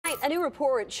A new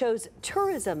report shows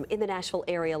tourism in the Nashville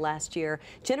area last year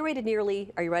generated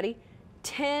nearly, are you ready,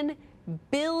 $10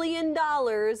 billion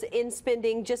in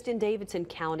spending just in Davidson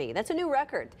County. That's a new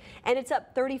record, and it's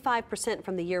up 35%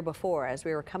 from the year before as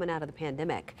we were coming out of the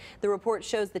pandemic. The report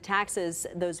shows the taxes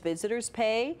those visitors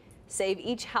pay save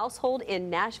each household in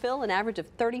Nashville an average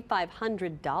of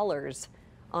 $3,500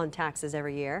 on taxes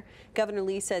every year. Governor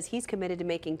Lee says he's committed to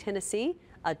making Tennessee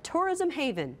a tourism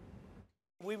haven.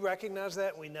 We recognize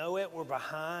that. We know it. We're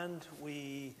behind.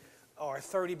 We are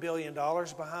 $30 billion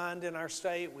behind in our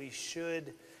state. We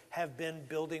should have been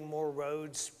building more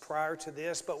roads prior to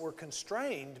this, but we're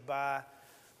constrained by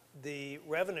the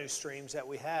revenue streams that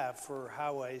we have for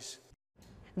highways.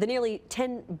 The nearly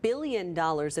 $10 billion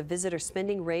of visitor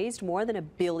spending raised more than $1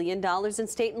 billion in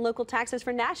state and local taxes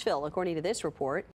for Nashville, according to this report.